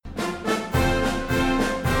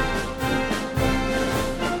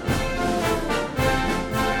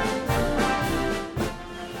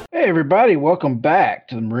everybody. Welcome back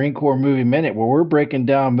to the Marine Corps Movie Minute, where we're breaking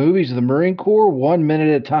down movies of the Marine Corps 1 minute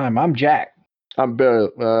at a time. I'm Jack. I'm Bill.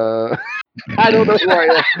 I don't know who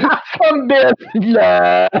I am. I'm Bill.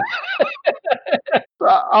 Yeah.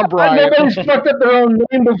 I'm Brian. Nobody's fucked up their own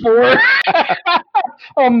name before.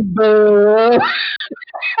 I'm Bill.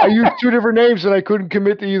 I used two different names and I couldn't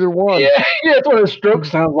commit to either one. Yeah, that's what a stroke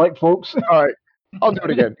sounds like, folks. All right. I'll do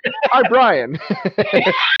it again. Hi, Brian.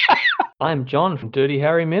 I'm John from Dirty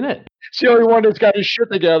Harry Minute. It's the only one that's got his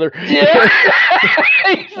shit together. Yeah.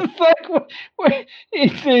 He's just like, why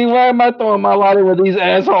am I throwing my lottery with these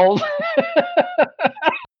assholes?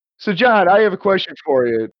 So, John, I have a question for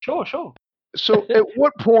you. Sure. So, at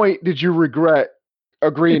what point did you regret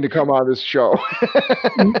agreeing to come on this show?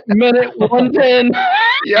 Minute 110.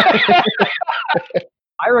 Yeah.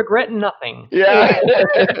 I regret nothing. Yeah.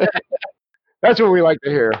 That's what we like to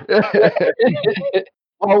hear.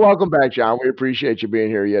 Well, welcome back, John. We appreciate you being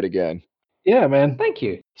here yet again. Yeah, man. Thank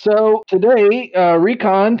you. So today,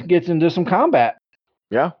 Recon gets into some combat.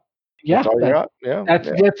 Yeah. Yeah. That's all you got? Yeah. That's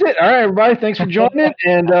it. All right, everybody. Thanks for joining.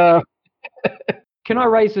 And can I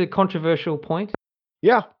raise a controversial point?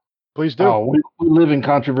 Yeah, please do. Oh, we live in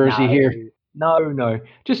controversy here. No.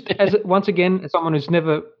 Just once again, as someone who's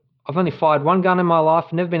I've only fired one gun in my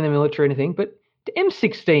life, never been in the military or anything, but the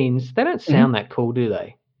M16s, they don't sound that cool, do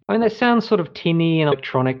they? I mean, they sound sort of tinny and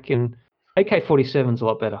electronic, and AK-47's a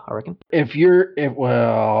lot better, I reckon. I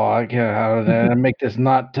can't, how did I make this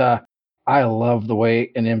not, I love the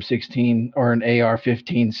way an M16 or an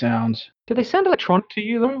AR-15 sounds. Do they sound electronic to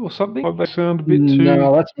you, though, or something? They sound a bit too...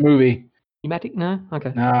 No, that's a movie. Pneumatic? No?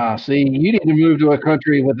 Okay. Nah, see, you need to move to a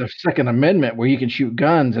country with a Second Amendment where you can shoot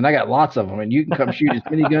guns, and I got lots of them, and you can come shoot as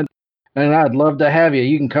many guns, and I'd love to have you.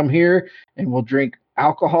 You can come here, and we'll drink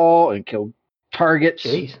alcohol and kill targets.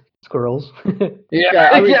 Jeez, squirrels. Yeah.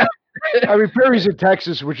 I mean, Perry's in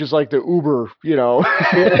Texas, which is like the Uber, you know.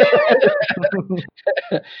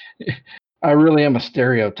 I really am a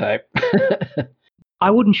stereotype. I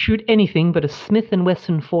wouldn't shoot anything but a Smith &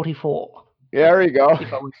 Wesson 44. Yeah, there you go.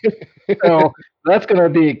 So that's going to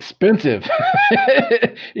be expensive.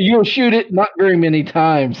 You'll shoot it not very many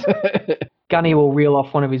times. Gunny will reel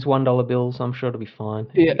off one of his $1 bills. I'm sure it'll be fine.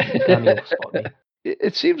 Yeah. Gunny will spot me.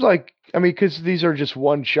 It seems like, I mean, because these are just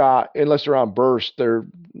one shot, unless they're on burst. They're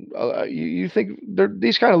you think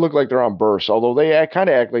these kind of look like they're on burst, although they kind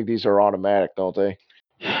of act like these are automatic, don't they?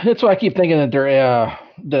 That's why I keep thinking that they're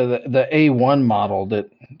the A1 model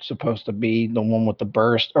that's supposed to be the one with the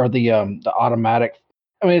burst or the automatic.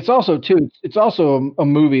 I mean, it's also a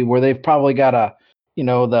movie where they've probably got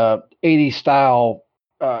the 80s style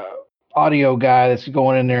audio guy that's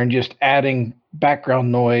going in there and just adding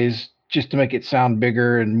background noise just to make it sound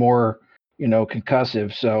bigger and more,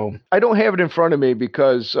 concussive. So I don't have it in front of me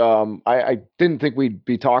because I didn't think we'd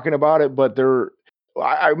be talking about it, but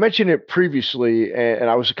I mentioned it previously, and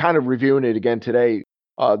I was kind of reviewing it again today.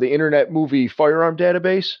 The Internet Movie Firearm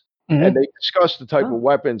Database, and they discussed the type of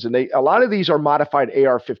weapons, and a lot of these are modified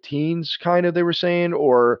AR-15s, kind of they were saying,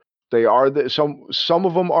 or they are some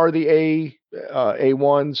of them are the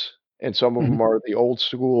A1s, and some of them are the old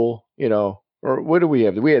school, or what do we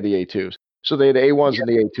have? We had the A2s, so they had the A1s and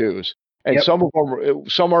the A2s, and some of them,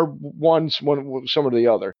 some are ones, some are the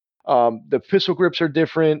other. The pistol grips are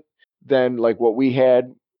different than like what we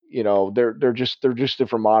had, they're just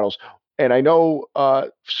different models. And I know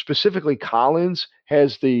specifically Collins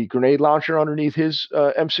has the grenade launcher underneath his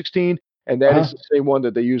M16, and that is the same one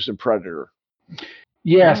that they used in Predator.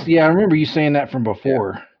 Yes, I remember you saying that from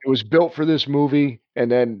before. Yeah. It was built for this movie,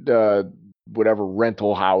 and then whatever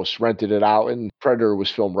rental house rented it out, and Predator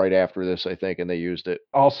was filmed right after this, I think, and they used it.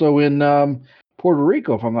 Also in Puerto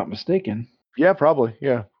Rico, if I'm not mistaken. Yeah, probably,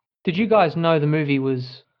 yeah. Did you guys know the movie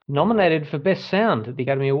was nominated for Best Sound at the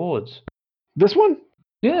Academy Awards? This one?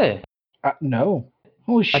 Yeah. No.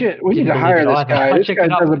 Holy shit. We need to hire this guy. This guy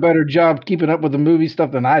does a better job keeping up with the movie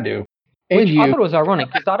stuff than I do. I thought it was ironic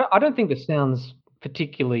because I don't think the sound's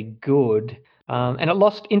particularly good. And it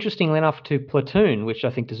lost, interestingly enough, to Platoon, which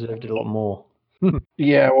I think deserved it a lot more.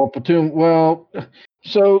 Yeah, well, Platoon,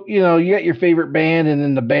 so, you got your favorite band and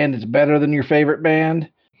then the band that's better than your favorite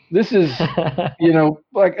band. This is,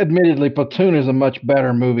 admittedly, Platoon is a much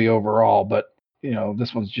better movie overall, but,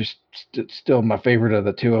 this one's just still my favorite of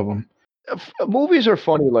the two of them. Movies are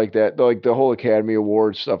funny like that. Like the whole Academy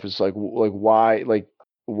Awards stuff is like why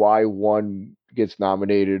one gets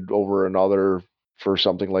nominated over another for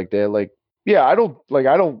something like that. Like, yeah, I don't,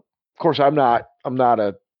 of course, I'm not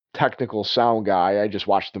a technical sound guy. I just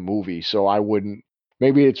watched the movie, so I wouldn't,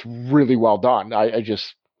 maybe it's really well done. I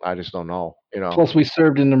just don't know, Plus we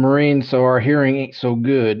served in the Marines, so our hearing ain't so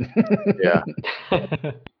good. Yeah.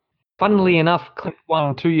 Funnily enough, Clint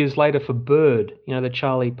won 2 years later for Bird, the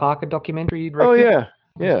Charlie Parker documentary he Oh directed.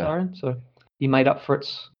 yeah. So he made up for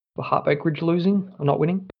Heartbreak Ridge losing or not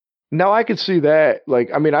winning. Now I could see that. Like,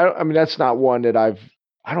 I mean, that's not one that I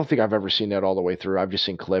don't think I've ever seen that all the way through. I've just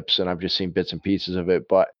seen clips and I've just seen bits and pieces of it,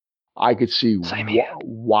 but I could see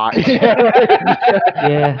why.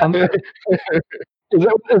 Yeah. Is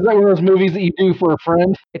that one of those movies that you do for a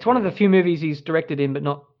friend? It's one of the few movies he's directed in but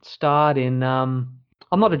not starred in.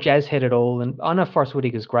 I'm not a jazz head at all, and I know Forrest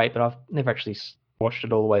Whitaker's great, but I've never actually watched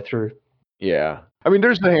it all the way through. Yeah. I mean,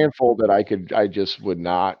 there's a handful that I just would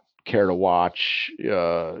not care to watch,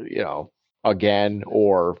 again,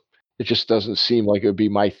 or it just doesn't seem like it would be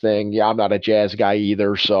my thing. Yeah, I'm not a jazz guy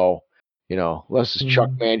either, so, unless it's Chuck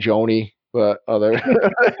Mangione, but other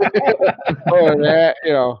than that,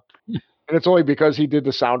 and it's only because he did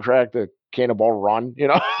the soundtrack to Cannonball Run,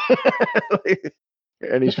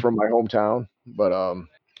 and he's from my hometown. But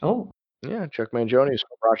yeah, Chuck Mangione is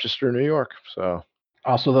from Rochester, New York. So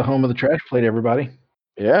also the home of the trash plate, everybody.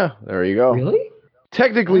 Yeah, there you go. Really?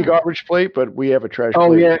 Technically garbage plate, but we have a trash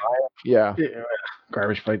plate. Oh yeah.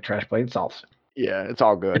 Garbage plate, trash plate. It's all. Yeah, it's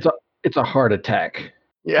all good. It's a heart attack.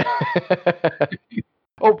 Yeah.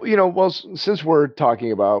 Well, since we're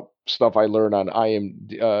talking about stuff I learned on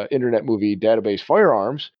Internet Movie Database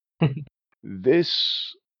Firearms,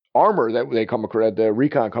 this armor that they come across, the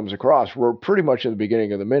Recon comes across, we're pretty much in the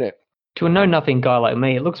beginning of the minute. To a know-nothing guy like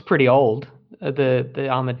me, it looks pretty old. The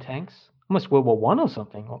armored tanks, almost World War I or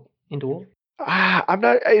something, or interwar. I'm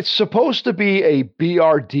not. It's supposed to be a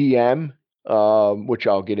BRDM, which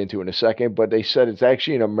I'll get into in a second. But they said it's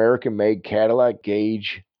actually an American-made Cadillac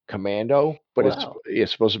Gauge Commando, but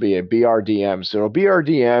it's supposed to be a BRDM. So a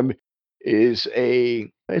BRDM is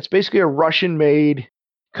it's basically a Russian-made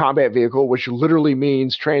combat vehicle, which literally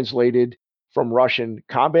means, translated from Russian,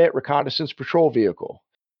 combat reconnaissance patrol vehicle.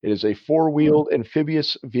 It is a four-wheeled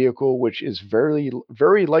amphibious vehicle, which is very,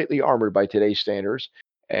 very lightly armored by today's standards.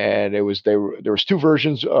 And there was two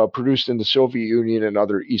versions produced in the Soviet Union and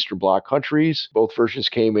other Eastern Bloc countries. Both versions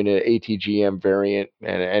came in an ATGM variant.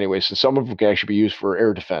 And anyway, so some of them can actually be used for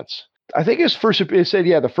air defense. I think it said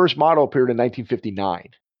the first model appeared in 1959.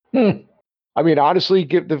 I mean, honestly,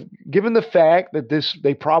 given the fact that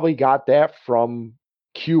they probably got that from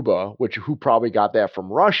Cuba, who probably got that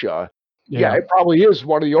from Russia. Yeah, it probably is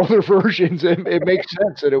one of the older versions. It makes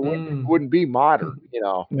sense that it wouldn't be modern,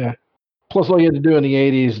 Yeah. Plus, all you had to do in the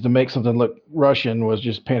 80s to make something look Russian was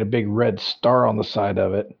just paint a big red star on the side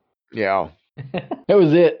of it. Yeah. That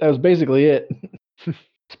was it. That was basically it.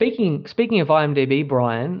 Speaking of IMDb,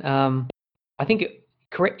 Brian, I think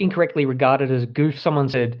incorrectly regarded as a goof, someone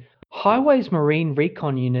said, Highways Marine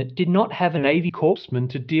Recon Unit did not have a Navy corpsman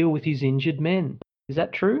to deal with his injured men. Is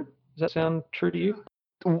that true? Does that sound true to you?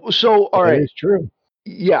 So, all right. It's true.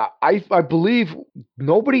 Yeah, I believe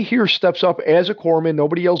nobody here steps up as a corpsman.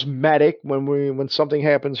 Nobody yells medic when something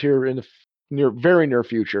happens here in the very near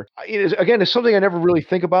future. It's something I never really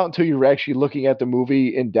think about until you're actually looking at the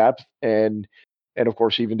movie in depth and of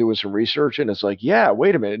course even doing some research. And it's like, yeah,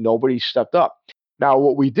 wait a minute, nobody stepped up. Now,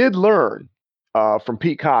 what we did learn from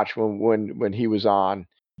Pete Koch when he was on,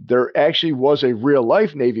 there actually was a real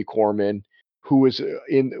life Navy corpsman who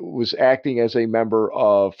was acting as a member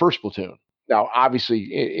of First Platoon. Now, obviously,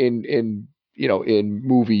 in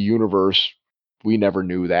movie universe, we never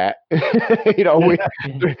knew that. They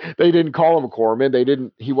didn't call him a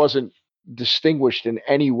corpsman. He wasn't distinguished in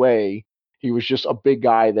any way. He was just a big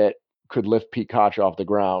guy that could lift Pete Koch off the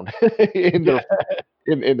ground in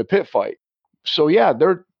the pit fight. So yeah,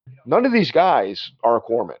 none of these guys are a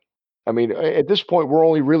corpsman. I mean, at this point, we're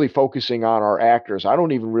only really focusing on our actors. I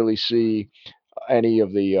don't even really see any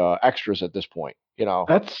of the extras at this point.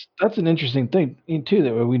 That's an interesting thing too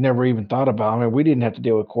that we never even thought about. I mean, we didn't have to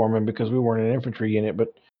deal with corpsmen because we weren't an infantry unit, but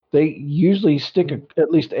they usually stick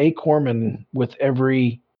at least a corpsman with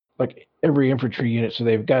every infantry unit, so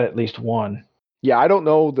they've got at least one. Yeah, I don't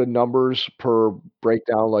know the numbers per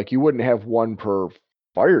breakdown. Like, you wouldn't have one per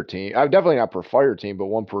fire team. Definitely not per fire team, but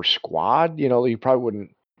one per squad. You probably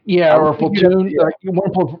wouldn't. Yeah, or a platoon. Like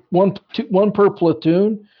one per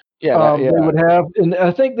platoon. Yeah, they would have, and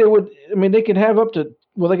I think they would. I mean, they could have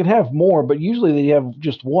they could have more, but usually they have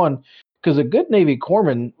just one. Because a good Navy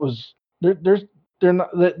corpsman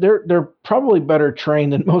they're probably better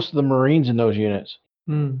trained than most of the Marines in those units.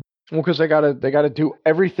 Well, because they gotta do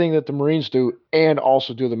everything that the Marines do, and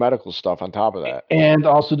also do the medical stuff on top of that. And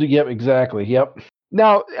also do exactly.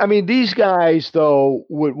 Now, I mean, these guys though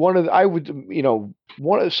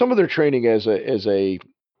some of their training as a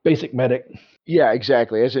basic medic. Yeah,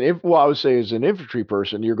 exactly. I would say as an infantry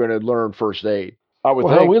person, you're going to learn first aid. I would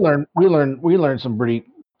think. We learned some pretty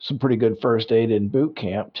some pretty good first aid in boot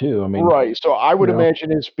camp too. I mean, Right. So I would you know,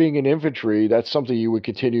 imagine as being in infantry, that's something you would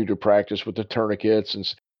continue to practice with the tourniquets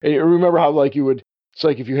and you remember how like you would. It's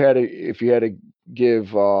like if you had to give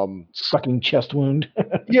sucking chest wound.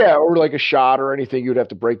 yeah, or like a shot or anything, you'd have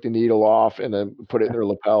to break the needle off and then put it in their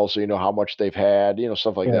lapel so you know how much they've had,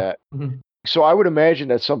 stuff like Yeah, that. Mhm. So I would imagine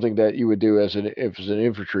that's something that you would do if it's an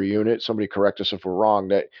infantry unit. Somebody correct us if we're wrong.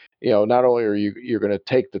 That not only are you're going to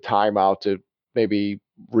take the time out to maybe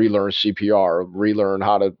relearn CPR, relearn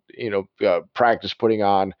how to practice putting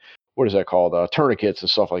on what is that called tourniquets and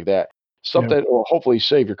stuff like that. Stuff yeah, that will hopefully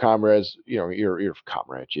save your comrades, your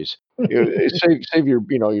comrade, jeez, save your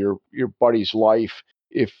your buddy's life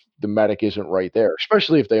if the medic isn't right there,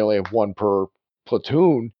 especially if they only have one per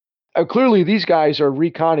platoon. Clearly, these guys are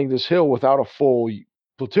reconning this hill without a full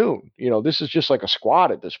platoon. This is just like a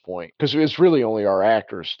squad at this point because it's really only our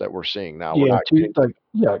actors that we're seeing now. We're yeah, not two getting, like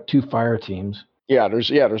yeah, two fire teams.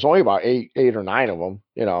 there's only about eight or nine of them.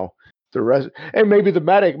 The rest, and maybe the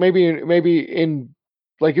medic, maybe in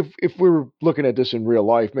like if we were looking at this in real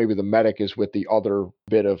life, maybe the medic is with the other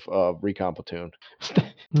bit of recon platoon.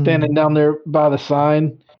 Standing down there by the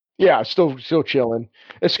sign. Yeah, still chilling,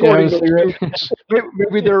 Yeah, having escorting a those cigarette. students.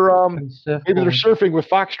 Maybe they're surfing with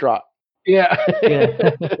Foxtrot. Yeah. Yeah.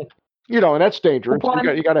 And that's Well, dangerous.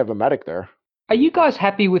 Brian, You got to have a medic there. are you guys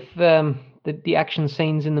happy with the action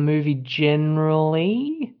scenes in the movie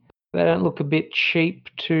generally? They don't look a bit cheap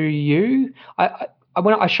to you.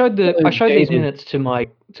 When I showed these Dated. minutes to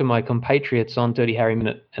my compatriots on Dirty Harry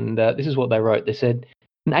Minute, and this is what they wrote. They said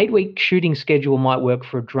an 8-week shooting schedule might work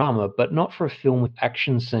for a drama, but not for a film with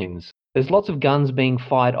action scenes. There's lots of guns being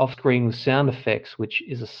fired off screen with sound effects, which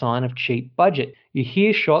is a sign of cheap budget. You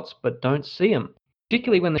hear shots but don't see them.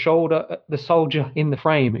 Particularly when the soldier in the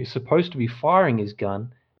frame is supposed to be firing his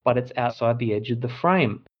gun, but it's outside the edge of the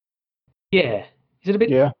frame. Yeah, is it a bit?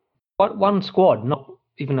 Yeah. One squad, not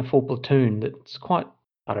even a full platoon. That's quite.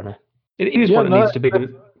 I don't know. It is Yeah, what it no, needs to be. But a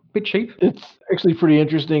bit cheap. it's actually pretty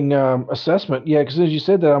interesting assessment. Yeah, because as you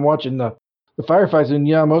said that, I'm watching the firefights, and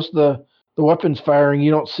yeah, most of the weapons firing, you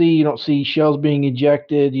don't see shells being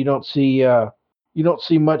ejected. You don't see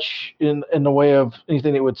much in the way of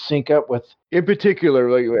anything that would sync up with. In particular,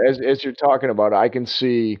 like as you're talking about, I can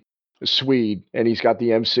see a Swede, and he's got the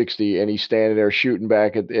M60, and he's standing there shooting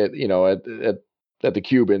back at the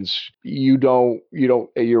Cubans.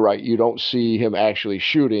 You're right. You don't see him actually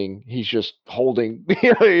shooting. He's just holding.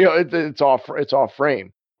 It's off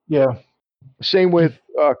frame. Yeah, Same with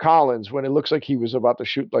Collins when it looks like he was about to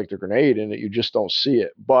shoot like the grenade, and you just don't see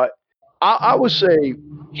it. But I would say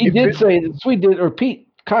he if did it, say Sweet did, or Pete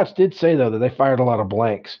Koch did say though that they fired a lot of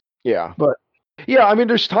blanks. yeah, But yeah. I mean,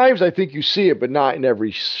 there's times I think you see it, but not in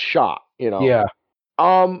every shot. yeah,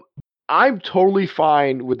 I'm totally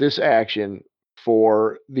fine with this action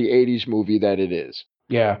for the '80s movie that it is.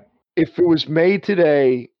 yeah. If it was made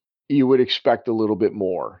today, you would expect a little bit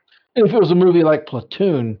more. If it was a movie like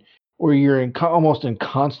Platoon, where you're almost in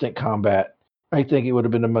constant combat, I think it would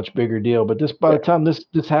have been a much bigger deal. But by the time this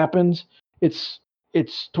happens, it's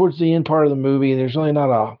towards the end part of the movie. There's really not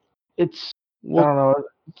a. It's I don't know.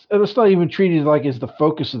 It's not even treated like it's the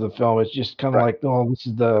focus of the film. It's just kind of like, oh, this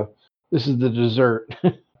is the dessert.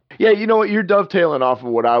 Yeah, you know what? You're dovetailing off of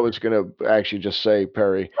what I was going to actually just say,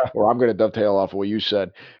 Perry, or I'm going to dovetail off of what you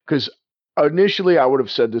said. Because initially I would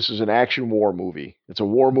have said this is an action war movie. It's a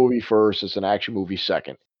war movie first, it's an action movie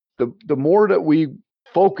second. The more that we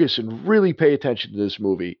focus and really pay attention to this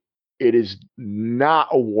movie, it is not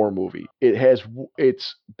a war movie.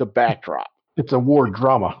 It's the backdrop. It's a war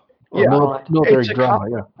drama. Or Yeah, military it's a drama.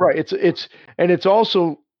 Yeah. right.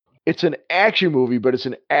 It's an action movie, but it's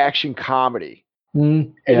an action comedy.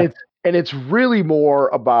 Mm, And yeah. it's really more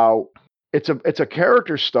about it's a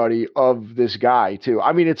character study of this guy too.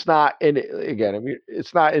 I mean, it's not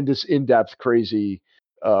it's not in this in-depth crazy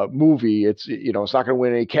movie. It's it's not going to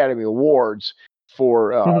win any Academy Awards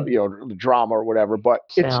for the drama or whatever, but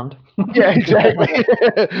Sound. yeah, exactly.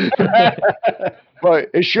 But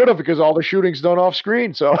it should have because all the shooting's done off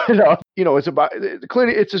screen. So it's about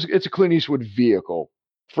Clint. It's a Clint Eastwood vehicle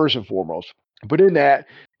first and foremost. But in that,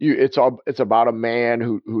 it's about a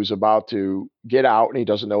man who's about to get out and he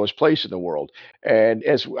doesn't know his place in the world. And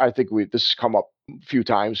as I think this has come up a few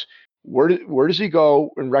times, where does he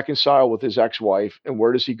go and reconcile with his ex-wife, and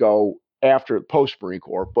where does he go after post Marine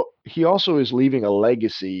Corps? But he also is leaving a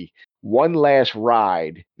legacy, one last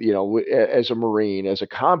ride, as a Marine, as a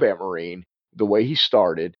combat Marine, the way he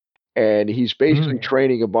started. And he's basically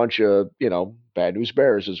training a bunch of, bad news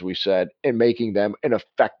bears, as we said, and making them an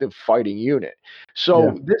effective fighting unit.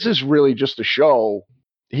 So this is really just to show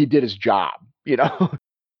he did his job,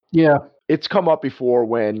 Yeah. it's come up before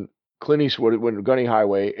when Clint Eastwood, when Gunny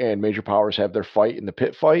Highway and Major Powers have their fight in the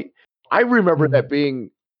pit fight. I remember that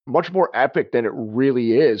being much more epic than it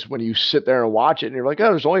really is when you sit there and watch it and you're like,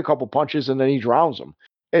 oh, there's only a couple punches and then he drowns them.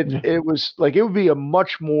 It was like it would be a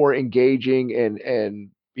much more engaging and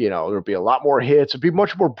there'd be a lot more hits. It'd be a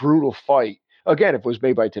much more brutal fight. Again, if it was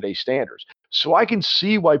made by today's standards. So I can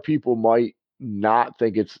see why people might not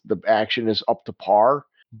think the action is up to par,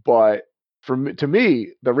 but to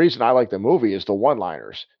me, the reason I like the movie is the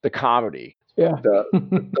one-liners, the comedy, Yeah.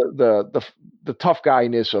 the tough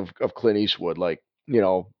guyness of Clint Eastwood. Like,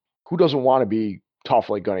 who doesn't want to be tough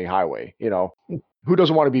like Gunny Highway? Who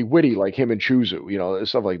doesn't want to be witty like him and Chuzu?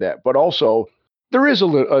 Stuff like that. But also, there is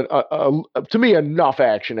to me enough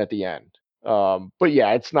action at the end. But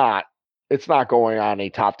yeah, it's not going on a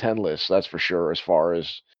top 10 list. That's for sure. As far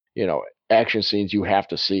as action scenes you have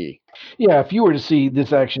to see. Yeah, if you were to see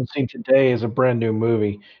this action scene today as a brand new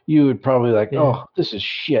movie, you would probably oh, this is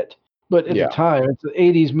shit. But at the time, it's an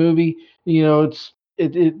 80s movie.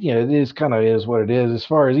 It is kind of is what it is. As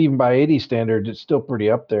far as even by 80s standards, it's still pretty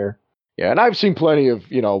up there. Yeah, and I've seen plenty of,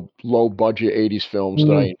 low budget 80s films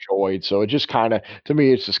that I enjoyed. So it just kind of, to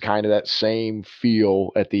me, it's just kind of that same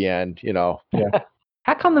feel at the end, Yeah.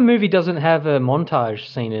 How come the movie doesn't have a montage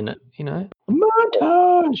scene in it,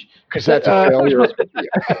 Montage! Because that's a failure.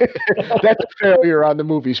 That's a failure on the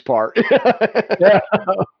movie's part. Yeah.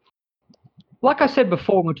 Like I said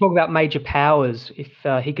before, when we talk about Major Powers, if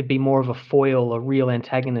he could be more of a foil, a real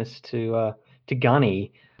antagonist to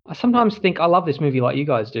Gunny, I sometimes think I love this movie like you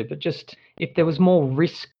guys do, but just if there was more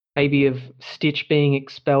risk, maybe of Stitch being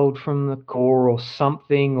expelled from the Corps or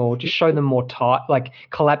something, or just show them more tight, like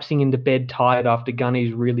collapsing into bed tired after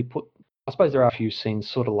Gunny's really put. I suppose there are a few scenes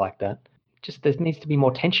sort of like that. Just there needs to be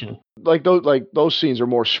more tension. Like those scenes are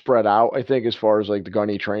more spread out, I think, as far as like the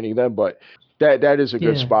Gunny training them, but that is a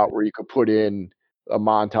good spot where you could put in a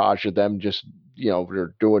montage of them just,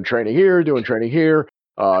 they're doing training here,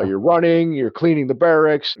 you're running, you're cleaning the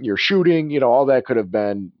barracks, you're shooting, all that could have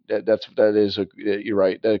been, you're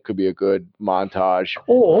right, that could be a good montage.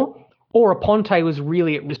 Or Aponte was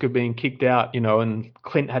really at risk of being kicked out, and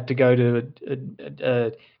Clint had to go to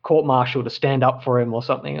a court-martial to stand up for him or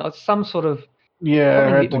something. Some sort of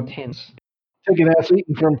a bit more tense. Take an ass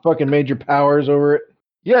eating from fucking Major Powers over it.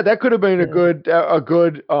 Yeah, that could have been a good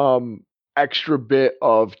extra bit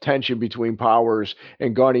of tension between Powers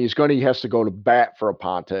and Gunny. Gunny has to go to bat for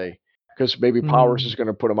Aponte because maybe Powers is going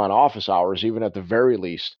to put him on office hours, even at the very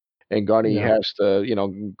least, and Gunny has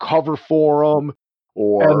to, cover for him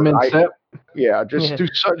or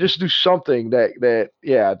just do something that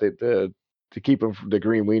to keep him the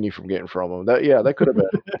green weenie from getting from him. That could have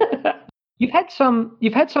been. You've had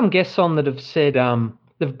some guests on that have said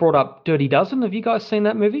they've brought up Dirty Dozen. Have you guys seen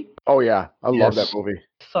that movie? Oh yeah, I love that movie.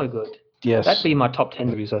 So good. Yes, that'd be my top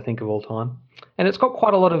 10 movies I think of all time. And it's got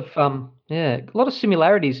quite a lot of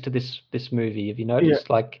similarities to this movie. Have you noticed?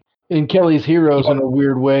 Like in Kelly's Heroes in a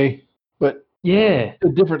weird way, but a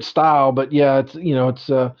different style. But it's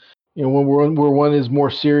where one is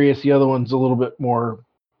more serious, the other one's a little bit more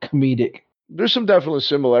comedic. There's some definite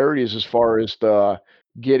similarities as far as the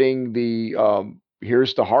getting the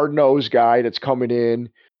here's the hard-nosed guy that's coming in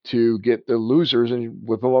to get the losers and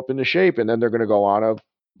whip them up into shape, and then they're going to go on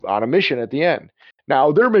a mission at the end.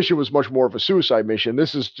 Now their mission was much more of a suicide mission.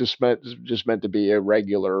 This is just meant to be a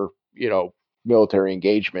regular, military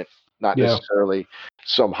engagement, not necessarily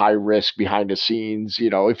some high risk behind the scenes.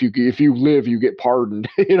 If you live, you get pardoned.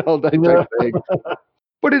 That type of thing.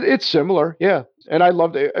 But it's similar, and I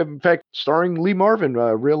loved it. In fact, starring Lee Marvin,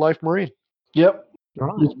 real life Marine. Yep.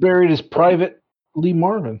 Right. He's buried as Private Lee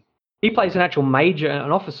Marvin. He plays an actual major,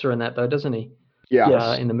 an officer in that, though, doesn't he?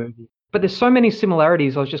 Yeah. In the movie. But there's so many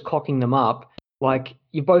similarities. I was just clocking them up. Like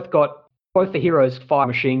you've both the heroes fire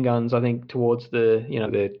machine guns, I think, towards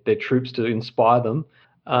their troops to inspire them.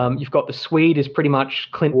 You've got the Swede is pretty much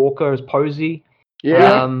Clint Walker as Posey.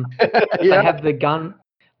 Yeah. They have the gun.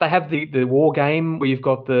 They have the war game where you've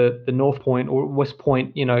got the North Point or West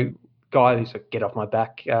Point, guy who's like, get off my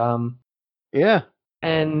back.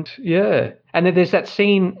 And then there's that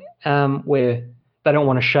scene where they don't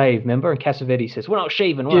want to shave, remember? And Cassavetes says, we're not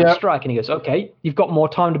shaving, we're on strike. And he goes, okay, you've got more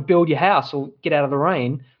time to build your house or get out of the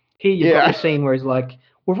rain. Here you've got the scene where he's like,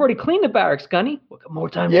 we've already cleaned the barracks, Gunny. We've got more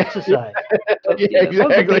time to exercise. So,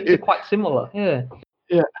 exactly. They're quite similar. Yeah.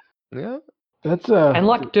 That's and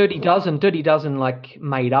like Dirty Dozen like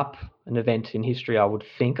made up an event in history, I would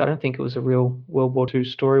think. I don't think it was a real World War II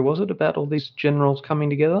story, was it, about all these generals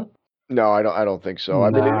coming together? No, I don't think so. I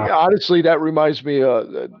mean, honestly, that reminds me.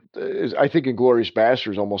 I think Inglourious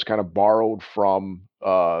Basterds almost kind of borrowed from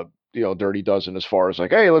Dirty Dozen as far as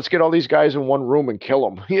like, hey, let's get all these guys in one room and kill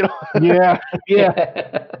them. Yeah,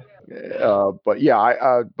 But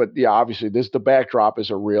yeah, obviously the backdrop is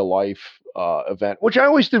a real life event, which I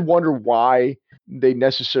always did wonder why they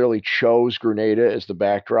necessarily chose Grenada as the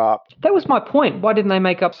backdrop. That was my point. Why didn't they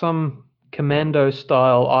make up some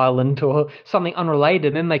Commando-style island or something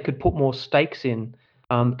unrelated? Then they could put more stakes in,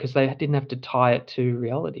 because they didn't have to tie it to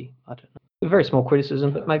reality. I don't know. A very small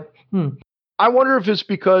criticism, but maybe. I wonder if it's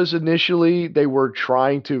because initially they were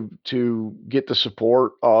trying to get the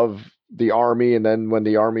support of the Army, and then when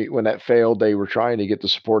that failed, they were trying to get the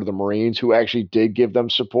support of the Marines, who actually did give them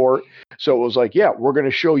support. So it was like, yeah, we're going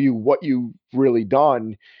to show you what you've really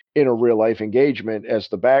done in a real life engagement as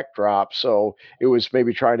the backdrop. So it was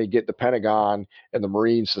maybe trying to get the Pentagon and the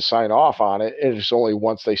Marines to sign off on it. And it's only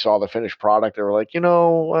once they saw the finished product, they were like, I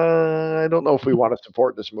don't know if we want to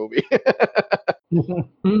support this movie.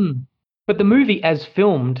 But the movie, as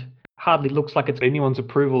filmed, hardly looks like it's anyone's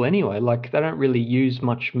approval anyway. Like, they don't really use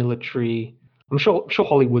much military. I'm sure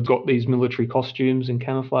Hollywood's got these military costumes and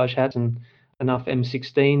camouflage hats and enough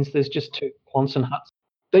M16s. There's just 2 Quonset huts.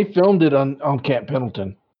 They filmed it on Camp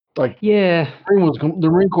Pendleton. Like, yeah, the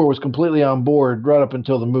Marine Corps was completely on board right up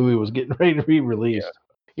until the movie was getting ready to be released.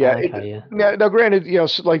 Yeah. Now, granted,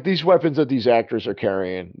 like these weapons that these actors are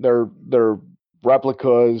carrying, they're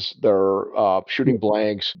replicas, they're shooting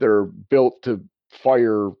blanks, they're built to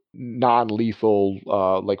fire non-lethal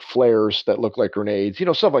like flares that look like grenades,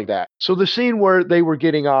 stuff like that. So the scene where they were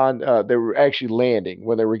getting on, they were actually landing,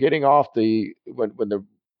 when they were getting off when the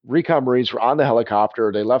recon Marines were on the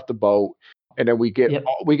helicopter, they left the boat, and then we get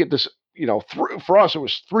this, for us it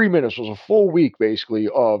was 3 minutes, it was a full week basically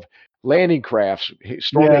of landing crafts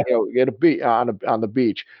storming on the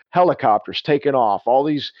beach, helicopters taking off, all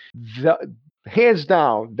these. Hands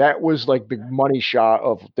down, that was like the money shot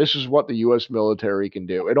of this is what the U.S. military can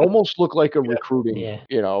do. It almost looked like a recruiting,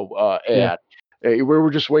 ad. We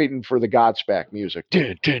were just waiting for the Godsmack music.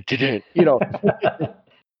 Fair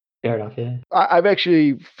enough. Yeah. I've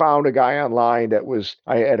actually found a guy online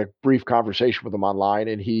I had a brief conversation with him online,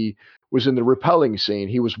 and he was in the rappelling scene.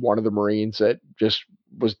 He was one of the Marines that just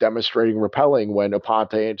was demonstrating rappelling when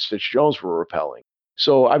Aponte and Stitch Jones were rappelling.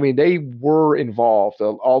 So, I mean, they were involved.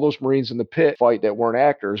 All those Marines in the pit fight that weren't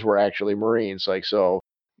actors were actually Marines. Like, so,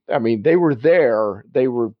 I mean, they were there. They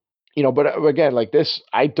were, but again, like this,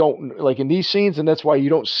 I don't, like in these scenes, and that's why you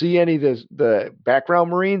don't see any of the background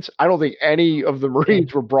Marines. I don't think any of the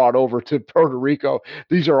Marines were brought over to Puerto Rico.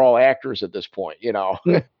 These are all actors at this point,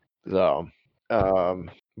 So,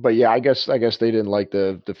 but yeah, I guess they didn't like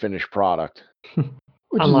the finished product.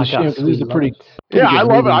 Which is a shame, because this is a pretty I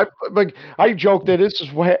love movie. it. I joke that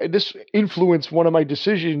this influenced one of my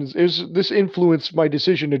decisions. This influenced my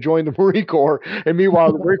decision to join the Marine Corps, and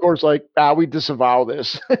meanwhile the Marine Corps is like, we disavow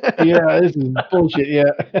this. Yeah, this is bullshit.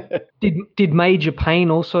 Yeah. Did Major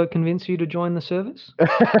Payne also convince you to join the service?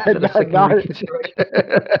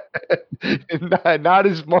 Not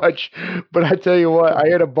as much, but I tell you what, I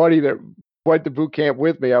had a buddy that went to boot camp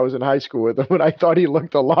with me. I was in high school with him, and I thought he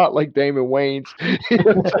looked a lot like Damon Wayans.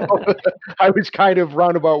 So I was kind of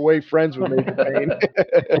roundabout way friends with Major Payne.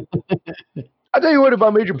 I'll tell you what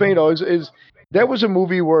about Major Payne, though, is that was a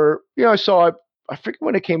movie where, I saw it, I forget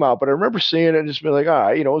when it came out, but I remember seeing it and just being like,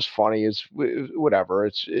 it was funny. It's whatever.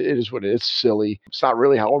 It is what it is. It's silly. It's not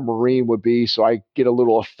really how a Marine would be. So I get a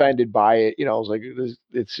little offended by it. I was like,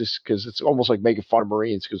 it's just because it's almost like making fun of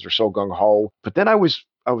Marines because they're so gung ho. But then I was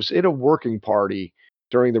in a working party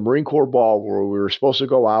during the Marine Corps ball where we were supposed to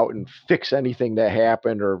go out and fix anything that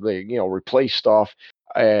happened or replace stuff.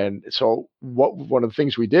 And so one of the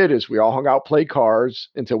things we did is we all hung out, played cards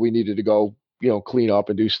until we needed to go, clean up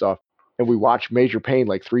and do stuff. And we watched Major Payne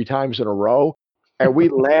like 3 times in a row, and we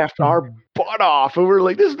laughed our butt off. And we were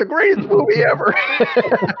like, "This is the greatest movie ever!"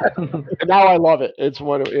 And now I love it. It's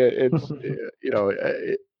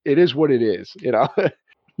it is what it is. John?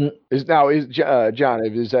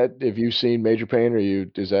 Have you seen Major Payne? Or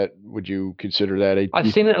would you consider that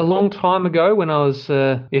I've seen it a long time ago when I was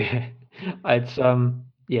it's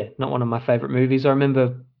not one of my favorite movies. I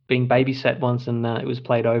remember being babysat once, and it was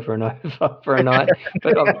played over and over for a night,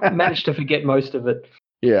 but I've managed to forget most of it.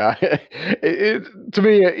 Yeah, to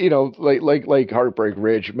me, like Heartbreak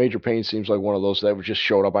Ridge, Major Payne seems like one of those that just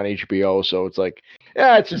showed up on HBO. So it's like,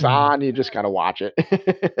 it's just on. You just kind of watch it.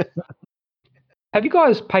 Have you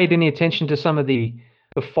guys paid any attention to some of the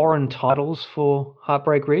foreign titles for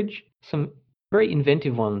Heartbreak Ridge? Some very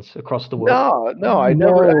inventive ones across the world. No, I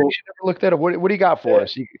never looked at it. What do you got for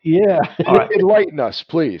us? All right. Enlighten us,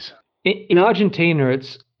 please. In Argentina,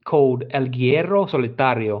 it's called El Guerrero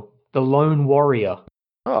Solitario, the Lone Warrior.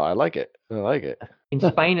 Oh, I like it. I like it. In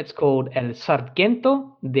Spain, it's called El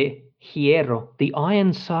Sargento de Hierro, the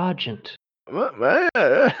Iron Sergeant.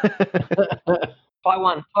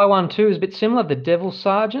 Taiwan too is a bit similar. The Devil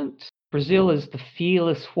Sergeant. Brazil is the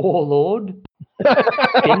Fearless Warlord.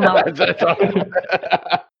 Denmark.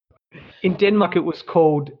 In Denmark, it was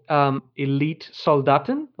called Elite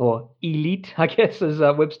Soldaten, or Elite, I guess, as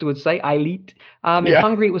Webster would say, Elite. In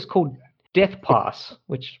Hungary, it was called Death Pass,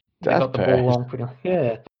 which they got the ball wrong pretty much.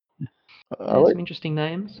 Yeah. Some interesting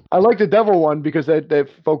names. I like the Devil one because that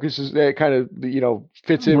focuses, that kind of,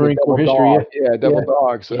 fits in Marine with Corps Devil history. Dog. Yeah, Devil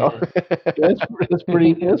Dog. So that's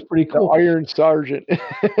pretty cool. The Iron Sergeant.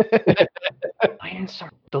 Iron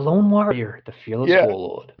Sergeant, the Lone Warrior, the Fearless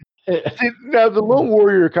Warlord. See, now the Lone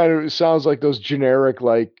Warrior kind of sounds like those generic,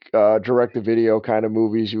 like direct-to-video kind of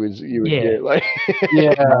movies you would get. Like,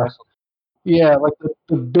 yeah, like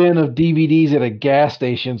the bin of DVDs at a gas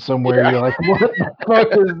station somewhere. You're like, what the fuck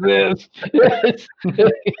is this?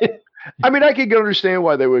 I mean, I can understand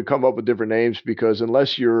why they would come up with different names, because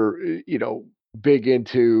unless you're, big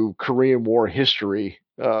into Korean War history,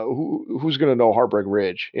 who's going to know Heartbreak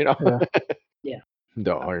Ridge? Yeah.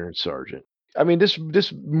 The Iron Sergeant. I mean, this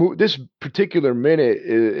particular minute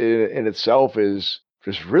in itself is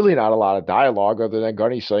just really not a lot of dialogue other than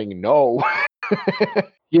Gunny saying no.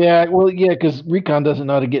 Yeah, because Recon doesn't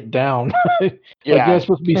know how to get down. Like, you're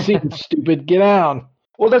supposed to be seen, stupid. Get down.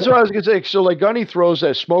 Well, that's what I was going to say. So, like, Gunny throws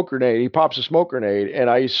that smoke grenade. He pops a smoke grenade, and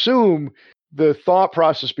I assume the thought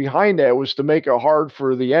process behind that was to make it hard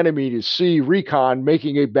for the enemy to see Recon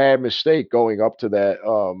making a bad mistake going up to that.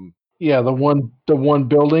 Yeah, the one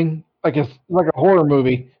building, like a horror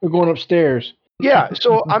movie. We're going upstairs. Yeah,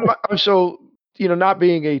 so I'm not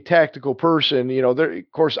being a tactical person, there,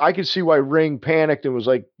 of course, I could see why Ring panicked and was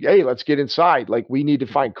like, "Hey, let's get inside. Like, we need to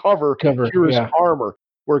find cover. Here is armor."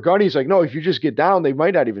 Where Gunny's like, "No, if you just get down, they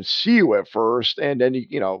might not even see you at first, and then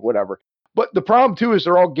whatever." But the problem too is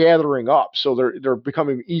they're all gathering up, so they're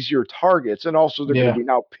becoming easier targets, and also they're going to be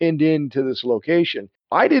now pinned into this location.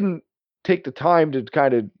 I didn't take the time to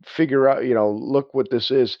kind of figure out, look what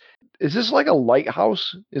this is. Is this like a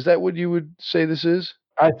lighthouse? Is that what you would say this is?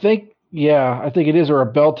 I think it is, or a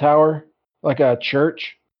bell tower, like a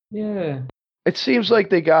church. Yeah. It seems like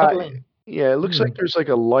they got, it looks like there's like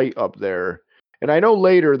a light up there. And I know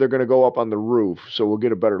later they're going to go up on the roof, so we'll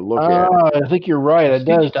get a better look at it. I think you're right. It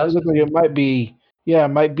does look like it might be, it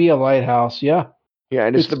might be a lighthouse. Yeah. Yeah,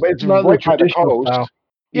 and it's not right by the coast. Style.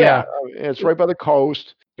 Yeah, it's right by the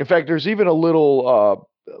coast. In fact, there's even a little,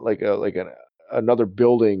 another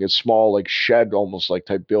building, a small, like, shed almost like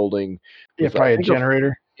type building. Yeah, probably a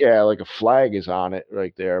generator. Yeah, like a flag is on it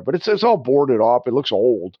right there, but it's all boarded up. It looks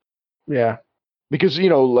old. Yeah, because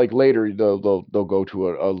like later they'll go to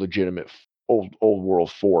a legitimate old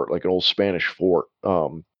world fort, like an old Spanish fort.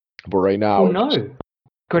 But right now,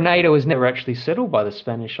 Grenada was never actually settled by the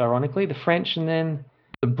Spanish. Ironically, the French and then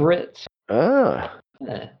the Brits.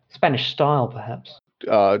 Spanish style, perhaps.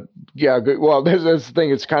 Yeah. Well, that's the thing.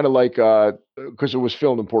 It's kind of like because it was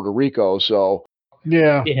filmed in Puerto Rico, so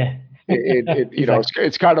yeah.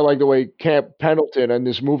 It's kind of like the way Camp Pendleton in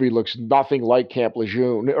this movie looks nothing like Camp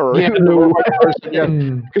Lejeune, or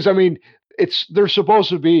because I mean, they're supposed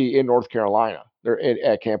to be in North Carolina. They're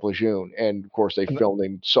at Camp Lejeune, and of course they filmed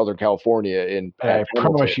in Southern California. I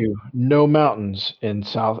promise you, no mountains in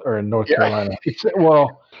North Carolina.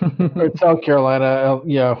 Well, or South Carolina,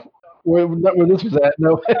 where this was at.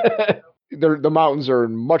 No, the mountains are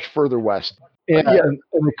much further west. And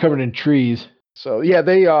they're covered in trees. So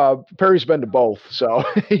they Perry's been to both, so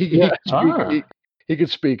he could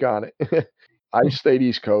speak on it. I stayed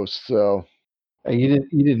East Coast, so you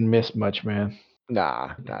didn't miss much, man.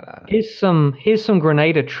 Nah. Here's some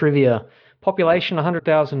Grenada trivia. Population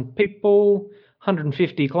 100,000 people,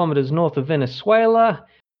 150 kilometers north of Venezuela.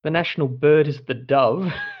 The national bird is the dove,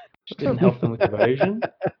 which didn't help them with evasion.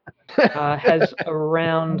 Has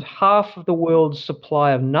around half of the world's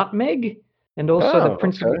supply of nutmeg, and also the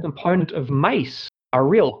principal component of mace,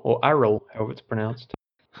 aril, however it's pronounced.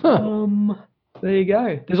 There you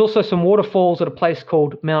go. There's also some waterfalls at a place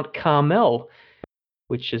called Mount Carmel,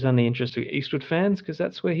 which is only interesting to Eastwood fans because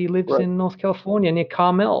that's where he lives in North California, near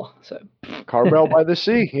Carmel. So Carmel by the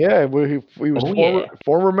sea, yeah. He was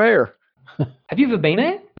former mayor. Have you ever been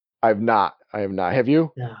there? I have not. Have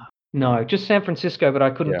you? No, just San Francisco, but I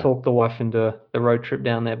couldn't talk the wife into the road trip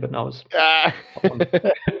down there, but I was...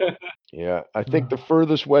 Yeah, I think the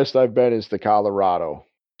furthest west I've been is to Colorado.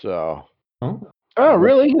 So. Oh,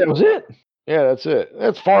 really? That was it? Yeah, that's it.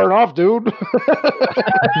 That's far enough, dude.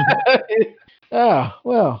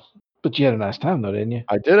 Well, but you had a nice time though, didn't you?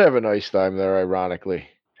 I did have a nice time there, ironically.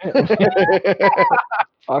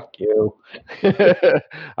 Fuck you.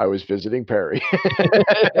 I was visiting Perry.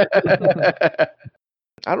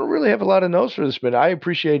 I don't really have a lot of notes for this, but I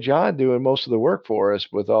appreciate John doing most of the work for us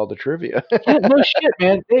with all the trivia. Yeah, no shit,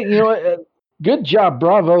 man. Hey, you know what? Good job,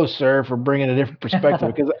 bravo, sir, for bringing a different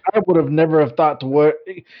perspective. Because I would have never have thought to what.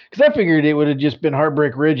 Because I figured it would have just been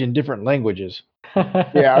Heartbreak Ridge in different languages.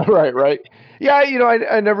 Yeah, right. Yeah,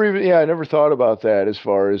 I never even I never thought about that as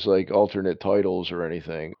far as like alternate titles or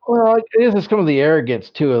anything. Well, I guess it's kind of the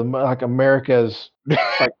arrogance too, of like America's,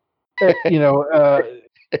 like, you know,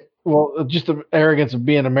 well, just the arrogance of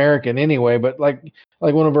being American anyway. But like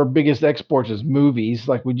one of our biggest exports is movies.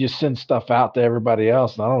 Like we just send stuff out to everybody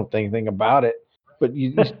else, and I don't think anything about it. But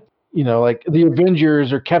you know, like the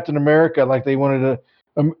Avengers or Captain America, like they wanted to.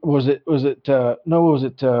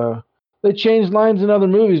 They changed lines in other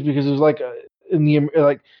movies because it was like in the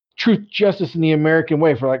like truth, justice in the American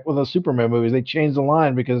way for like with the Superman movies. They changed the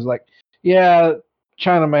line because like, yeah,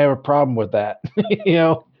 China may have a problem with that, you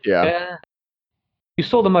know. Yeah. You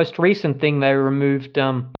saw the most recent thing, they removed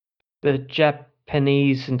the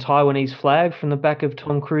Japanese and Taiwanese flag from the back of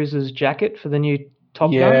Tom Cruise's jacket for the new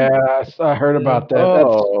Top Gun. Yeah, I heard about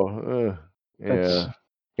that. Yeah.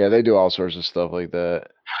 Yeah, they do all sorts of stuff like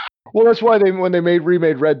that. Well, that's why when they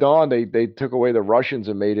remade Red Dawn, they took away the Russians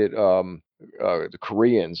and made it the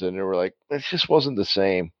Koreans, and they were like, it just wasn't the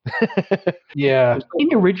same. Yeah. In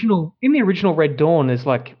the original Red Dawn, there's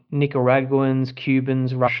like Nicaraguans,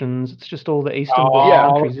 Cubans, Russians. It's just all the Eastern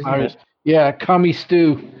Bloc countries, isn't it? Yeah, commie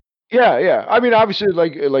stew. Yeah. I mean, obviously,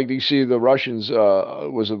 like you see, the Russians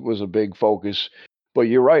was a big focus, but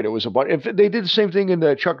you're right. It was a bunch. They did the same thing in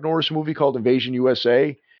the Chuck Norris movie called Invasion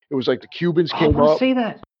USA. It was like the Cubans came I want up. to see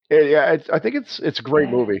that. Yeah, I think it's a great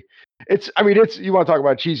movie. It's you want to talk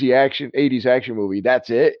about cheesy action 80s action movie? That's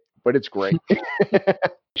it, but it's great.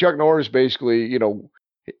 Chuck Norris basically, in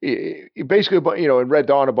Red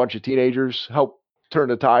Dawn, a bunch of teenagers helped turn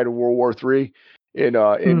the tide of World War III. In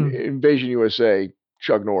Invasion USA,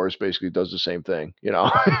 Chuck Norris basically does the same thing,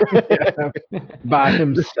 By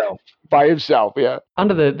himself. By himself, yeah.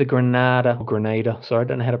 Under the Grenada, sorry, I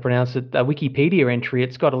don't know how to pronounce it, Wikipedia entry,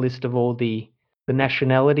 it's got a list of all the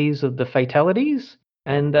nationalities of the fatalities.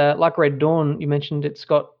 And like Red Dawn, you mentioned it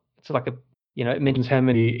mentions how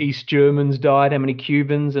many East Germans died, how many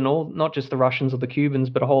Cubans and all, not just the Russians or the Cubans,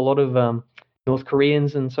 but a whole lot of North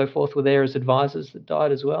Koreans and so forth were there as advisors that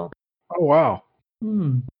died as well. Oh, wow.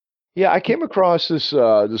 Yeah, I came across this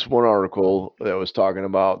one article that was talking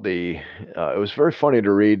about it was very funny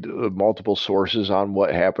to read multiple sources on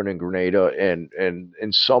what happened in Grenada, and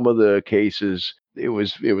in some of the cases it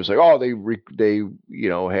was like, oh, they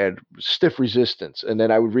had stiff resistance, and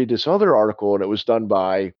then I would read this other article and it was done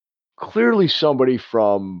by clearly somebody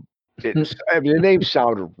from the name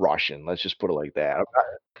sounded Russian, let's just put it like that.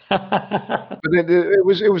 But then it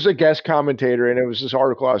was a guest commentator, and it was this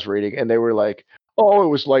article I was reading, and they were like, oh, it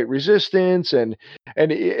was light resistance, and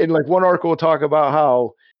like one article would talk about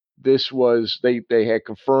how this was they had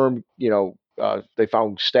confirmed, they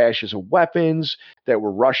found stashes of weapons that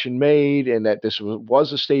were Russian made, and that this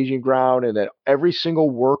was a staging ground, and that every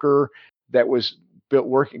single worker that was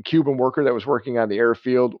Cuban worker that was working on the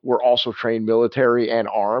airfield were also trained military and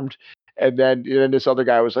armed. And then this other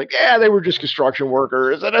guy was like, yeah, they were just construction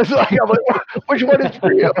workers. And it's like, I'm like, which one is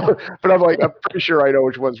real? But I'm like, I'm pretty sure I know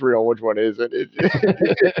which one's real and which one isn't.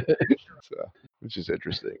 Which is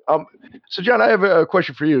interesting. So John, I have a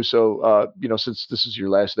question for you. So, since this is your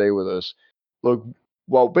last day with us, look,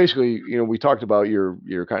 well, basically, we talked about your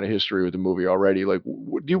kind of history with the movie already. Like,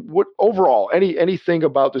 what overall, anything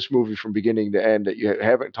about this movie from beginning to end that you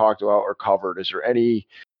haven't talked about or covered? Is there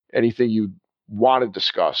anything you want to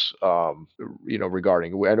discuss,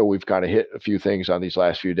 regarding? I know we've kind of hit a few things on these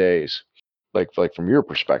last few days, like from your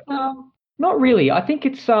perspective. Not really. I think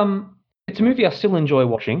it's a movie I still enjoy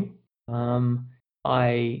watching.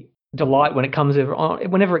 I delight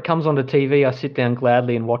whenever it comes onto TV. I sit down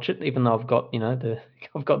gladly and watch it, even though I've got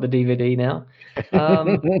I've got the DVD now.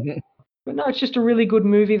 But no, it's just a really good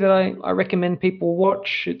movie that I recommend people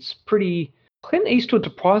watch. It's pretty. Clint Eastwood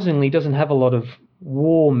surprisingly doesn't have a lot of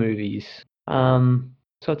war movies.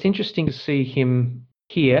 So it's interesting to see him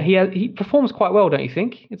here. He performs quite well, don't you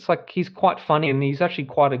think? It's like he's quite funny, and he's actually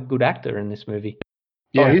quite a good actor in this movie.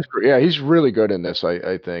 Yeah, he's really good in this.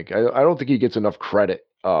 I think. I don't think he gets enough credit.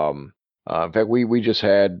 In fact, we just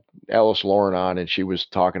had Alice Lauren on, and she was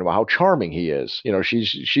talking about how charming he is.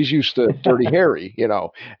 She's used to Dirty Harry,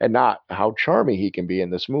 and not how charming he can be in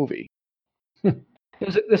this movie.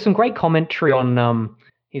 There's some great commentary on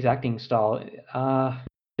his acting style.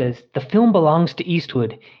 The film belongs to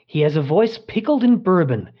Eastwood. He has a voice pickled in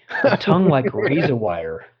bourbon, a tongue like razor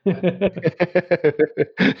wire.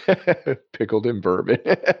 Pickled in bourbon.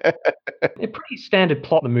 A pretty standard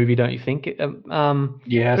plot in the movie, don't you think? Yeah, But it's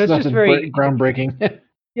it's just nothing very groundbreaking.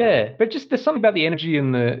 yeah. But just there's something about the energy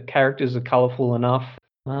and the characters are colourful enough.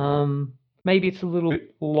 Maybe it's a little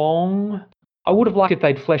bit long. I would have liked if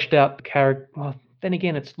they'd fleshed out the character. Well, then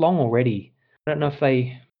again, it's long already. I don't know if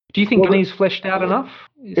they. Do you think Well, Gunny's fleshed out enough?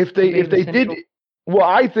 if they did, well,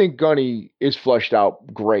 I think Gunny is fleshed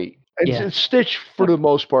out great, and Yeah. Stitch for the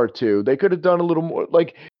most part too. They could have done a little more,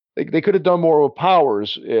 like they could have done more with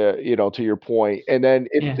Powers, to your point. And then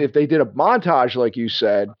if they did a montage like you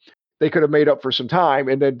said, they could have made up for some time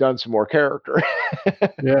and then done some more character.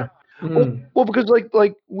 Yeah. Well, because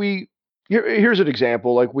here's an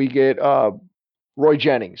example. Like we get Roy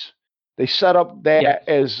Jennings. They set up that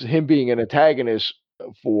as him being an antagonist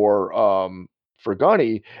for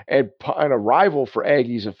Gunny and a rival for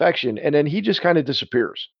Aggie's affection, and then he just kind of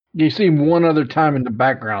disappears. You see him one other time in the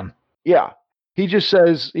background. Yeah, he just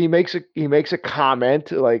says he makes a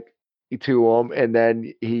comment like to him, and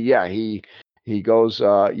then he goes.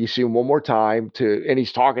 You see him one more time and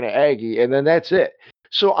he's talking to Aggie, and then that's it.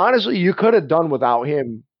 So honestly, you could have done without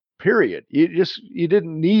him. Period. You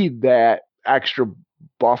didn't need that extra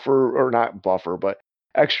buffer, or not buffer, but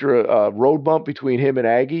extra road bump between him and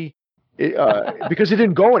Aggie. Because it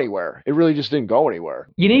didn't go anywhere. It really just didn't go anywhere.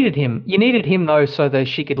 You needed him. You needed him though, so that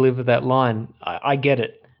she could live with that line. I get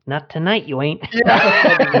it. Not tonight, you ain't.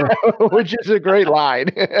 Yeah, which is a great line.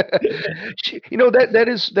 That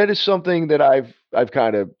is something that I've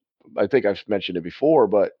kind of, I think I've mentioned it before,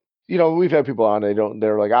 but we've had people on.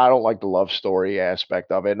 They're like, I don't like the love story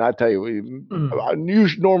aspect of it, and I tell you,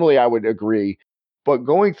 normally I would agree, but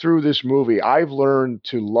going through this movie, I've learned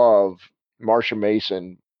to love Marsha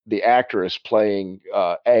Mason, the actress playing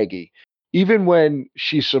Aggie, even when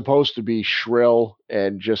she's supposed to be shrill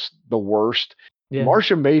and just the worst. Yeah.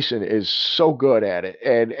 Marsha Mason is so good at it,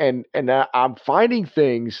 and I'm finding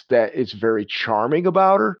things that it's very charming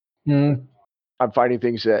about her. I'm finding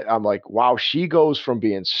things that I'm like, wow, she goes from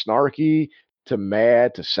being snarky to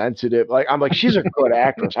mad to sensitive. Like I'm like, she's a good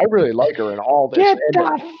actress. I really like her in all this. Get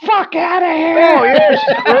the fuck out of here! Oh yeah,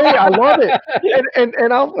 she's great. I love it.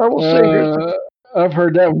 And I will say, I've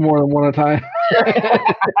heard that more than one time.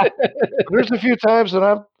 There's a few times that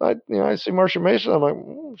I see Marsha Mason. I'm like,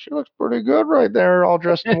 she looks pretty good right there, all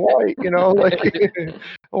dressed in white. Like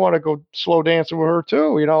I want to go slow dancing with her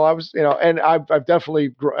too. I was, and I've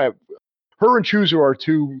definitely her and Chuzo are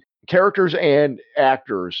two characters and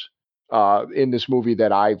actors in this movie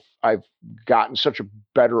that I've gotten such a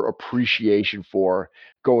better appreciation for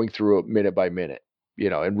going through it minute by minute,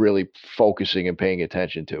 and really focusing and paying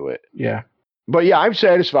attention to it. Yeah. But yeah, I'm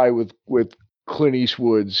satisfied with Clint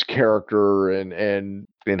Eastwood's character and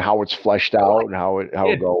how it's fleshed out and how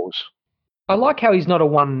it goes. I like how he's not a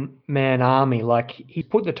one-man army. Like he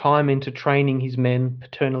put the time into training his men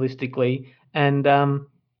paternalistically, and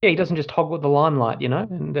he doesn't just hog with the limelight,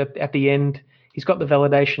 And at the end, he's got the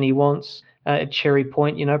validation he wants at Cherry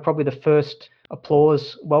Point. Probably the first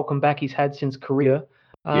applause, welcome back he's had since Korea.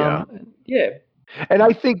 Yeah. And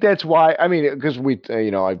I think that's why. I mean, because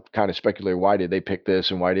I kind of speculated why did they pick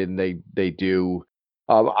this and why didn't they do?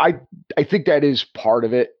 I think that is part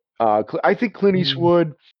of it. I think Clint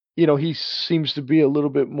Eastwood, he seems to be a little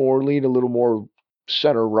bit more lean, a little more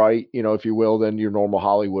center right, if you will, than your normal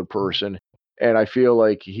Hollywood person. And I feel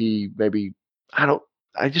like he maybe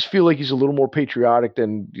I just feel like he's a little more patriotic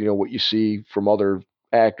than what you see from other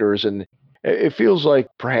actors. And it feels like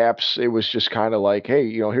perhaps it was just kind of like,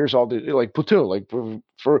 hey, here's all the like Platoon, like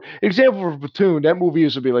for example, for Platoon, that movie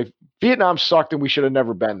used to be like Vietnam sucked and we should have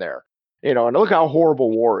never been there, and look how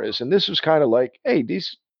horrible war is. And this was kind of like, hey,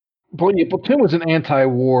 Platoon was an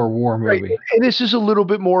anti-war movie, right? And this is a little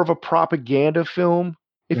bit more of a propaganda film,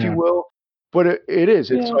 if you will. But it is.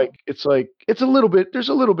 It's like it's a little bit. There's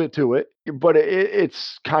a little bit to it, but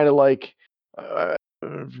it's kind of like.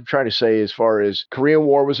 I'm trying to say, as far as Korean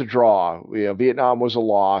War was a draw, Vietnam was a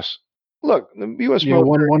loss. Look, the U.S.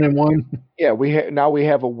 military, 1-1. Yeah, now we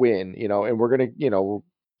have a win, and we're gonna,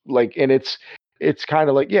 and it's kind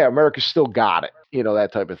of like, yeah, America still got it, that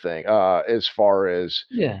type of thing. As far as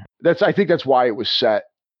I think that's why it was set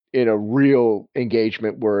in a real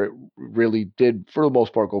engagement where it really did, for the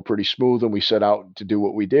most part, go pretty smooth, and we set out to do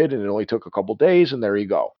what we did, and it only took a couple days, and there you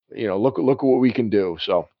go. Look at what we can do.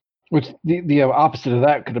 So. Which the opposite of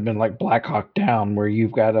that could have been like Black Hawk Down, where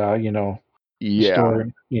you've got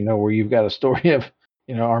story, where you've got a story of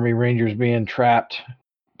Army Rangers being trapped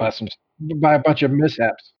by a bunch of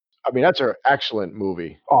mishaps. I mean, that's an excellent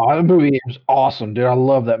movie. Oh, that movie is awesome, dude! I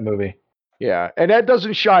love that movie. Yeah, and that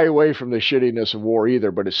doesn't shy away from the shittiness of war either,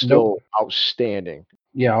 but it's still outstanding.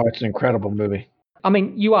 Yeah, oh, it's an incredible movie. I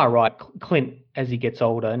mean, you are right. Clint, as he gets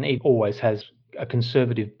older, and he always has a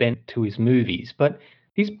conservative bent to his movies, but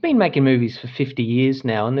he's been making movies for 50 years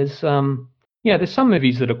now, and there's there's some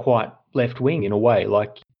movies that are quite left wing in a way.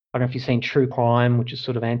 Like, I don't know if you've seen True Crime, which is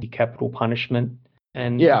sort of anti-capital punishment,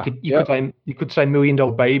 and Yeah, you could say Million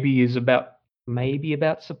Dollar Baby is maybe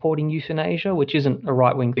about supporting euthanasia, which isn't a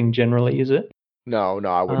right wing thing generally, is it? no,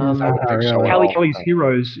 I wouldn't think so. really. At all. Kelly's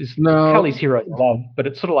Heroes is No. Kelly's Heroes I love, but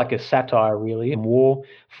it's sort of like a satire really, and war.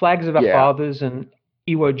 Flags of Our Yeah. Fathers and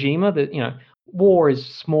Iwo Jima, that war is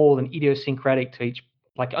small and idiosyncratic to each,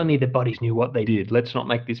 like only the buddies knew what they did. Let's not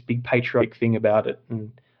make this big patriotic thing about it.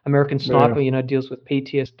 And American Sniper, deals with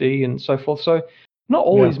PTSD and so forth. So not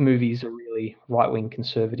all his movies are really right-wing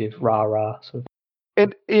conservative, rah-rah sort of.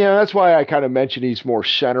 And that's why I kind of mentioned he's more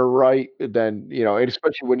center right than and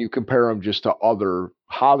especially when you compare him just to other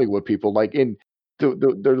Hollywood people. Like in the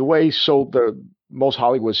way the most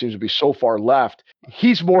Hollywood seems to be so far left,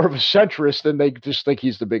 he's more of a centrist than they just think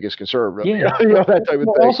he's the biggest conservative. Yeah. That type of thing.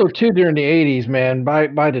 Also, too, during the 80s, man,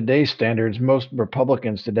 by today's standards, most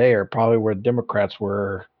Republicans today are probably where Democrats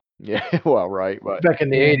were. Yeah, well, right, but back in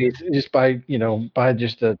the 80s, just by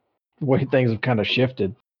just the way things have kind of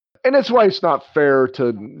shifted. And that's why it's not fair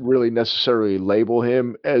to really necessarily label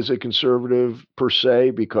him as a conservative per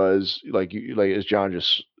se, because like as John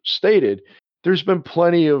just stated, there's been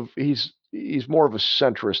plenty of he's more of a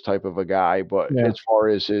centrist type of a guy, but as far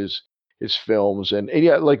as his films and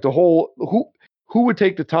like the whole who would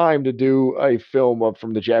take the time to do a film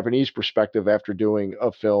from the Japanese perspective after doing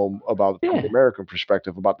a film from the American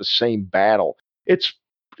perspective about the same battle? It's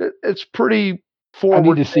pretty forward. I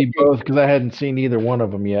need to see both because I hadn't seen either one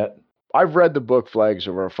of them yet. I've read the book Flags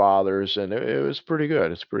of Our Fathers, and it was pretty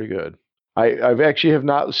good. It's pretty good. I've actually have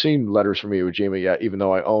not seen Letters from Iwo Jima yet, even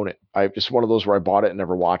though I own it. I just one of those where I bought it and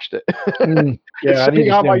never watched it. Yeah, I need to see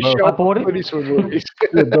them both. I bought it.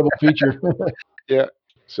 A double feature. Yeah.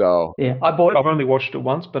 So. Yeah, I bought it. I've only watched it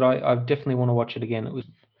once, but I definitely want to watch it again. It was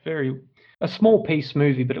a small piece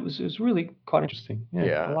movie, but it was really quite interesting.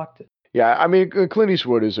 Yeah, I liked it. Yeah, I mean, Clint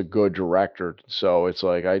Eastwood is a good director, so it's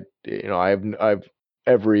like I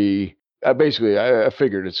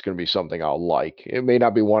figured it's going to be something I'll like. It may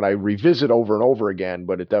not be one I revisit over and over again,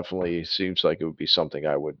 but it definitely seems like it would be something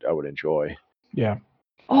I would enjoy. Yeah.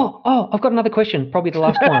 Oh, I've got another question. Probably the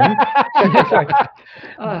last one. Sorry.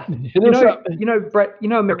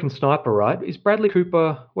 American Sniper, right? Is Bradley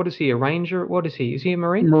Cooper? What is he? A Ranger? What is he? Is he a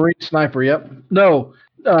Marine? Marine sniper. Yep. No,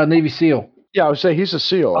 Navy SEAL. Yeah, I would say he's a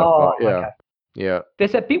SEAL. Okay. Yeah.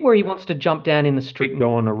 There's that bit where he wants to jump down in the street and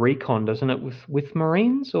go on a recon, doesn't it? With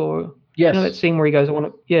Marines or yes. That scene where he goes,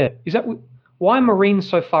 Is that why are Marines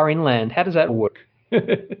so far inland? How does that work?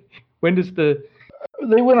 When does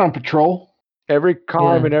they went on patrol? Every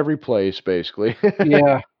time in every place, basically.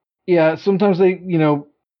 Yeah. Sometimes they,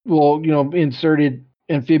 inserted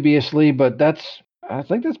amphibiously, but I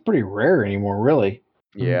think that's pretty rare anymore, really.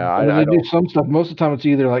 Yeah, they do some stuff. Most of the time, it's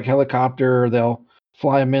either like helicopter, or they'll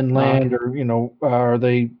fly them inland, or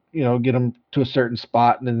they, get them to a certain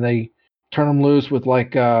spot, and then they turn them loose with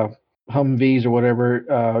like Humvees or whatever.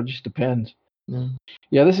 It just depends.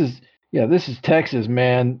 Yeah, this is Texas,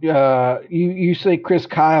 man. You say Chris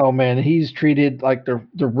Kyle, man. He's treated like the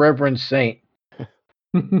Reverend Saint.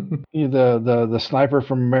 The sniper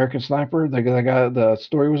from American Sniper, the guy the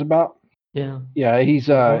story was about. Yeah, he's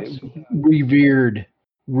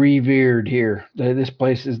revered here. This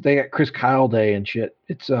place they got Chris Kyle Day and shit.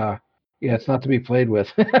 It's it's not to be played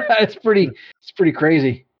with. It's pretty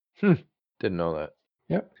crazy. Didn't know that.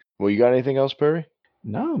 Yep. Well, you got anything else, Perry?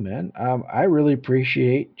 No, man. I really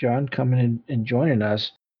appreciate John coming in and joining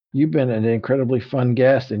us. You've been an incredibly fun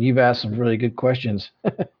guest, and you've asked some really good questions.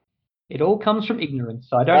 It all comes from ignorance.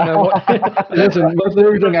 I don't know what. Listen, most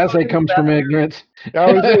everything I say comes from ignorance.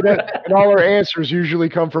 I would say that, and all our answers usually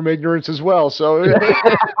come from ignorance as well. So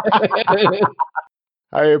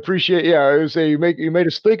I appreciate. Yeah, I would say you made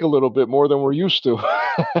us think a little bit more than we're used to.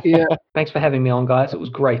 Yeah. Thanks for having me on, guys. It was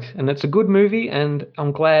great, and it's a good movie, and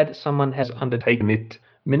I'm glad someone has undertaken it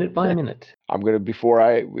minute by minute. Before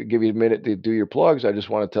I give you a minute to do your plugs, I just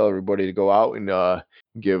want to tell everybody to go out and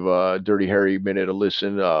give Dirty Harry Minute a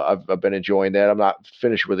listen. I've been enjoying that. I'm not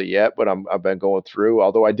finished with it yet, but I've been going through.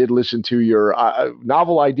 Although I did listen to your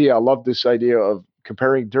novel idea. I love this idea of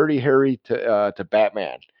comparing Dirty Harry to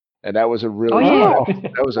Batman, and that was a really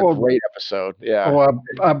a great episode. Yeah.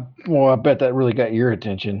 I bet that really got your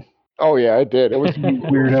attention. Oh yeah, it did. It was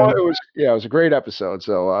weird. It was a great episode.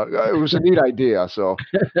 So it was a neat idea. So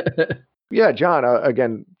yeah, John.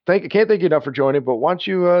 Again, can't thank you enough for joining. But why don't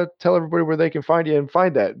you tell everybody where they can find you and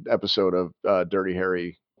find that episode of Dirty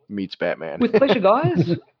Harry meets Batman. With pleasure,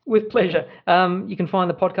 guys. With pleasure. You can find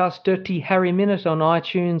the podcast Dirty Harry Minute on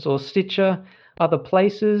iTunes or Stitcher, other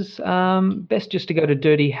places. Best just to go to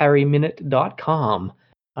dirtyharryminute.com.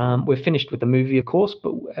 We're finished with the movie, of course,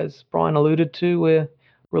 but as Brian alluded to, we're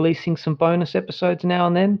releasing some bonus episodes now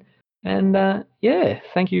and then. And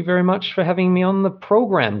thank you very much for having me on the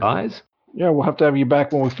program, guys. Yeah, we'll have to have you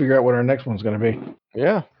back when we figure out what our next one's going to be.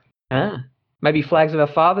 Yeah. Maybe Flags of Our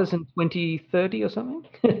Fathers in 2030 or something.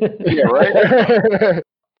 Yeah, right.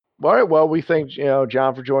 All right. Well, we thank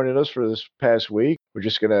John for joining us for this past week. We're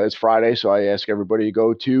just it's Friday, so I ask everybody to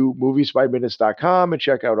go to moviesbyminutes.com and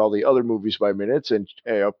check out all the other Movies by Minutes. And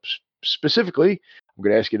specifically, I'm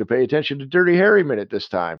going to ask you to pay attention to Dirty Harry Minute this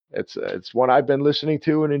time. It's one I've been listening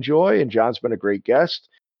to and enjoy, and John's been a great guest.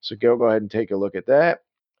 So go ahead and take a look at that.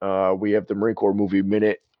 We have the Marine Corps Movie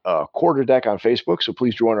Minute quarter deck on Facebook, so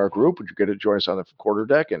please join our group. Would you get to join us on the quarter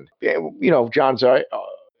deck? And John's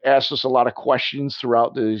asked us a lot of questions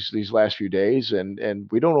throughout these last few days, and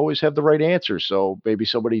we don't always have the right answers. So maybe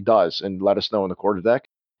somebody does, and let us know in the quarter deck.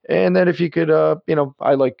 And then if you could,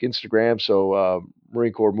 I like Instagram, so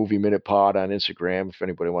Marine Corps Movie Minute Pod on Instagram. If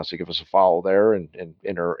anybody wants to give us a follow there and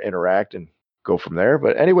interact and go from there.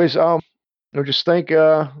 But anyways, just thank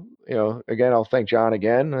again, I'll thank John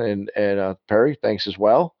again, and Perry, thanks as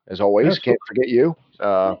well as always. Yes. Can't forget you.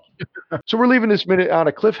 So we're leaving this minute on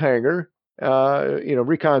a cliffhanger.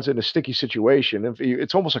 Recon's in a sticky situation.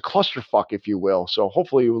 It's almost a clusterfuck, if you will. So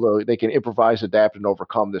hopefully they can improvise, adapt, and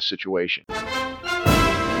overcome this situation.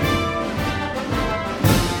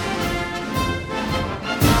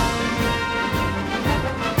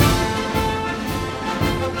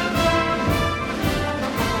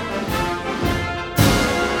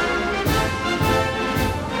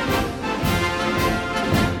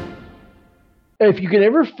 If you can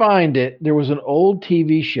ever find it, there was an old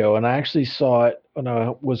TV show, and I actually saw it when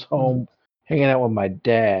I was home hanging out with my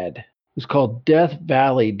dad. It was called Death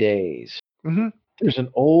Valley Days. Mm-hmm. There's an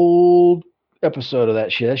old episode of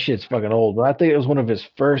that shit. That shit's fucking old, but I think it was one of his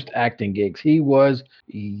first acting gigs. He was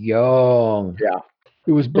young. Yeah.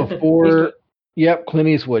 It was before, yep, Clint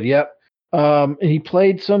Eastwood, yep. And he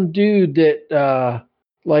played some dude that,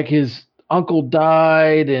 like his uncle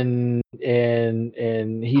died and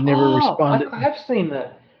he never responded. I have seen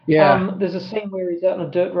that. Yeah. There's a scene where he's out on a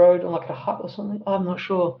dirt road on like a hut or something. I'm not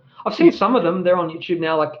sure. I've seen some of them. They're on YouTube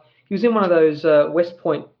now. Like he was in one of those West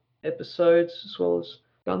Point episodes as well as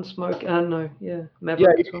Gunsmoke.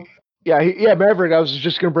 Maverick as well. Yeah, Maverick. I was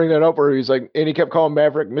just going to bring that up where he's like, and he kept calling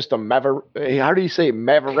Maverick Mr. Maverick. How do you say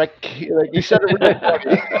Maverick? Like, he said it really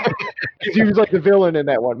funny. He was like the villain in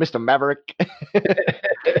that one, Mr. Maverick.